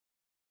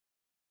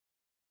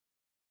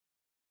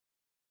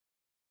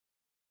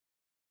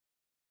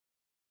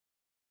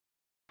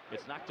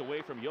It's knocked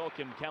away from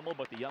Joachim Kemmel,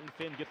 but the young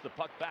Finn gets the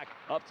puck back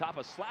up top.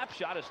 A slap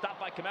shot is stopped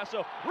by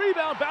Comesso.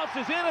 Rebound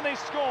bounces in and they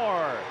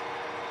score.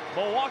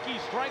 Milwaukee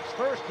strikes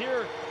first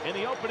here in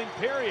the opening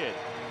period.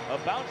 A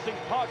bouncing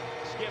puck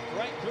skipped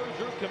right through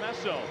Drew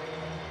Comesso.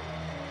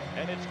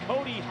 And it's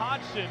Cody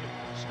Hodgson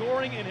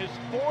scoring in his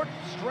 4th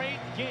straight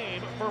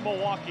game for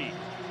Milwaukee.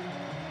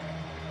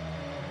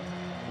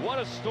 What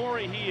a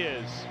story he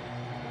is.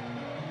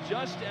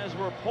 Just as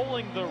we're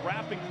pulling the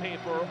wrapping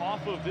paper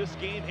off of this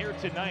game here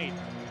tonight,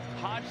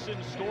 Hodgson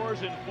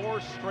scores in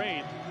 4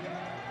 straight.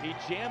 He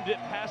jammed it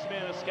past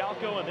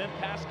Maniscalco and then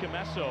past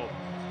Comesso.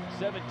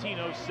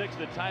 17:06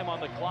 the time on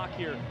the clock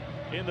here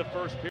in the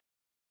first period.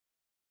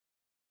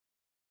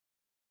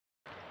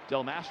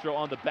 Del Mastro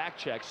on the back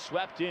check,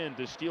 swept in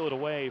to steal it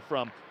away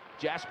from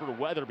Jasper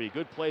Weatherby.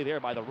 Good play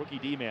there by the rookie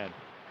D-man.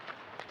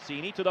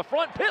 Cini to the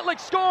front, Pitlick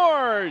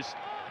scores!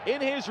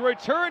 In his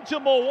return to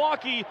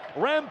Milwaukee,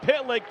 Rem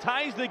Pitlick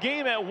ties the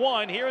game at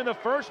 1 here in the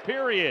first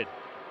period.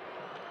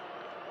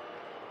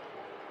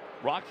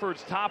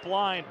 Rockford's top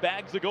line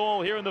bags the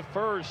goal here in the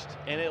first,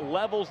 and it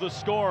levels the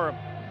score.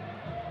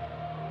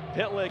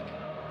 Pitlick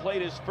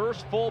played his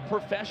first full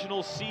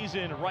professional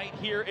season right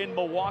here in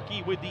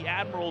Milwaukee with the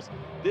Admirals.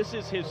 This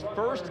is his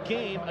first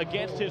game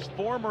against his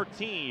former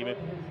team,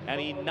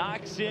 and he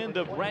knocks in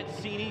the Brett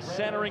Cini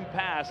centering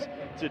pass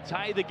to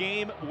tie the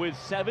game with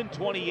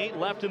 7:28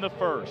 left in the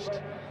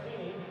first.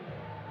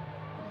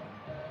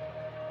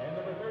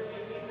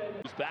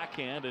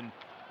 Backhand and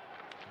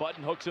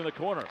Button hooks in the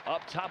corner.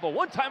 Up top, a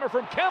one-timer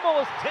from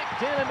Kemmel is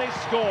ticked in and they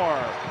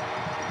score.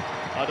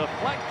 A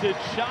deflected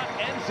shot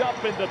ends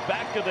up in the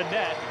back of the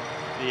net.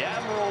 The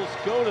Admirals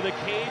go to the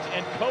cage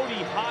and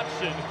Cody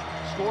Hodgson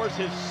scores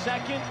his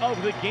 2nd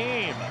of the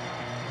game.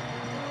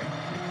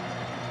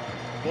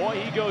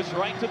 Boy, he goes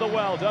right to the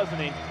well, doesn't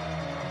he?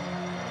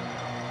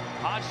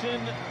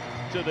 Hodgson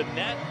to the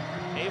net,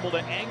 able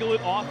to angle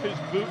it off his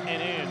boot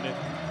and in.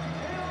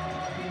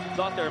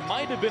 Thought there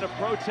might have been a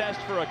protest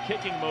for a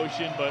kicking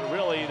motion, but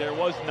really there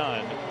was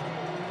none.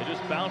 It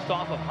just bounced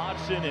off of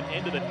Hodgson and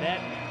into the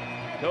net.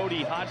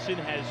 Cody Hodgson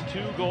has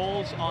 2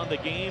 goals on the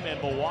game,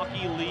 and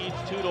Milwaukee leads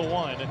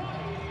 2-1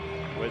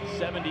 with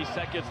 70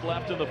 seconds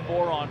left in the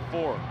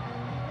 4-on-4.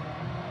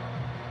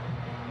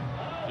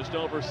 Just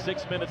over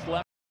 6 minutes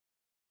left.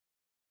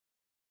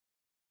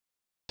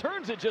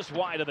 Turns it just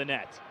wide of the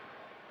net.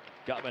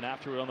 Gutman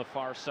after it on the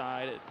far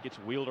side. It gets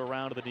wheeled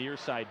around to the near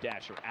side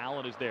dasher.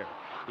 Allen is there.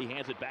 He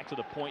hands it back to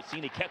the point.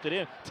 Cini kept it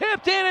in.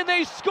 Tipped in and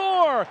they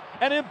score!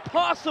 An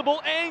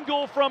impossible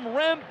angle from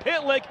Rem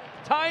Pitlick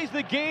ties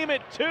the game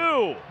at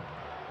 2.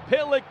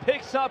 Pitlick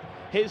picks up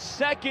his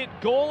 2nd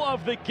goal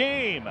of the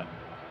game.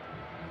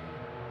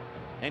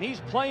 And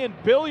he's playing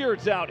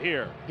billiards out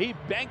here. He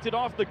banked it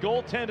off the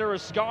goaltender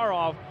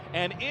Askarov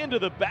and into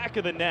the back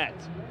of the net.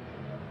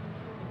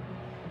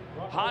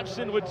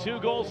 Hodgson with 2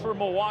 goals for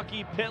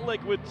Milwaukee,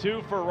 Pitlick with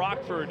 2 for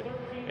Rockford.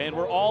 And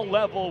we're all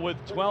level with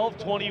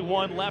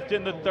 12:21 left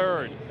in the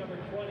 3rd.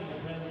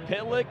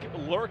 Pitlick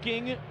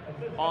lurking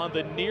on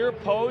the near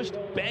post,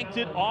 banked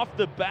it off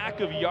the back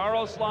of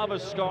Yaroslav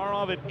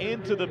Askarov and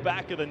into the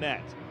back of the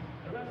net.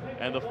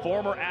 And the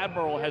former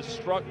Admiral has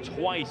struck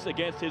twice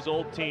against his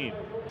old team.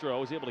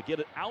 Was able to get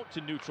it out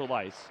to neutral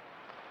ice.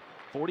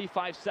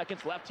 45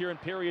 seconds left here in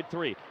period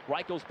 3.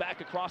 Reichel's back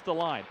across the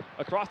line,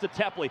 across to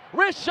Tepley.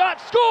 Wrist shot,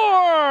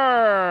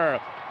 score!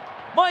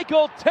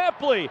 Michael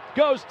Tepley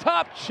goes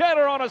top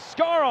cheddar on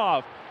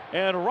Askarov,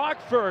 and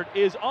Rockford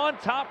is on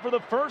top for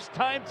the first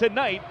time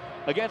tonight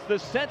against the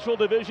Central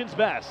Division's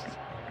best.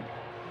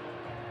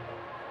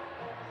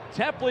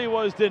 Tepley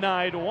was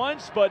denied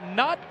once, but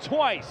not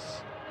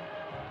twice.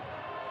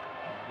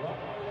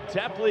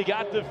 Tepley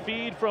got the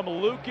feed from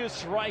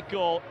Lucas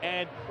Reichel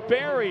and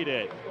buried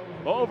it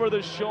over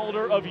the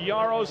shoulder of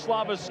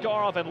Yaroslav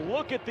Askarov, and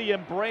look at the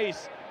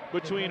embrace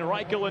between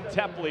Reichel and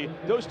Tepley.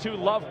 Those two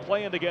love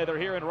playing together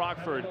here in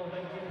Rockford.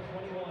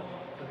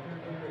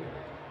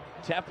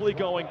 Tepley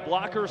going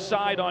blocker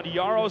side on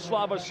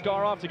Yaroslav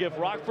Askarov to give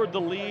Rockford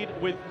the lead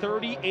with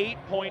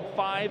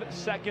 38.5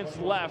 seconds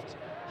left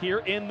here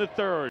in the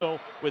 3rd. So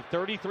with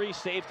 33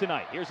 saved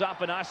tonight. Here's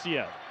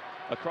Afanasiev.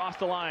 Across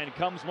the line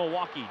comes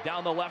Milwaukee.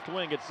 Down the left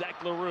wing, it's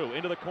Zach LaRue.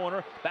 Into the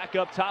corner, back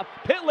up top.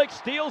 Pitlick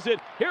steals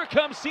it. Here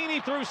comes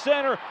Cini through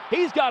center.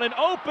 He's got an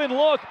open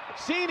look.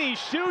 Cini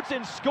shoots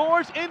and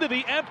scores into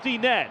the empty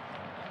net.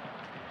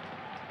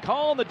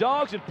 Call on the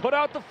Dogs and put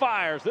out the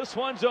fires. This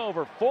one's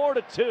over,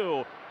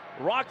 4-2.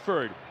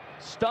 Rockford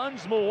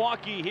stuns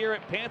Milwaukee here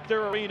at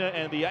Panther Arena,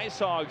 and the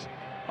IceHogs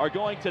are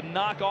going to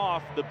knock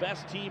off the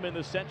best team in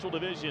the Central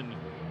Division.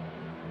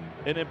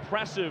 An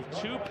impressive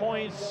 2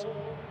 points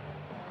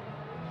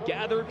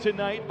gathered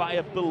tonight by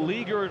a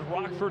beleaguered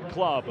Rockford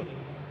club.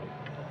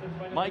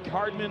 Mike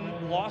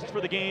Hardman lost for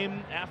the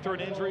game after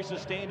an injury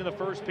sustained in the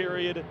first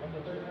period.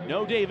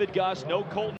 No David Gus, no Colton.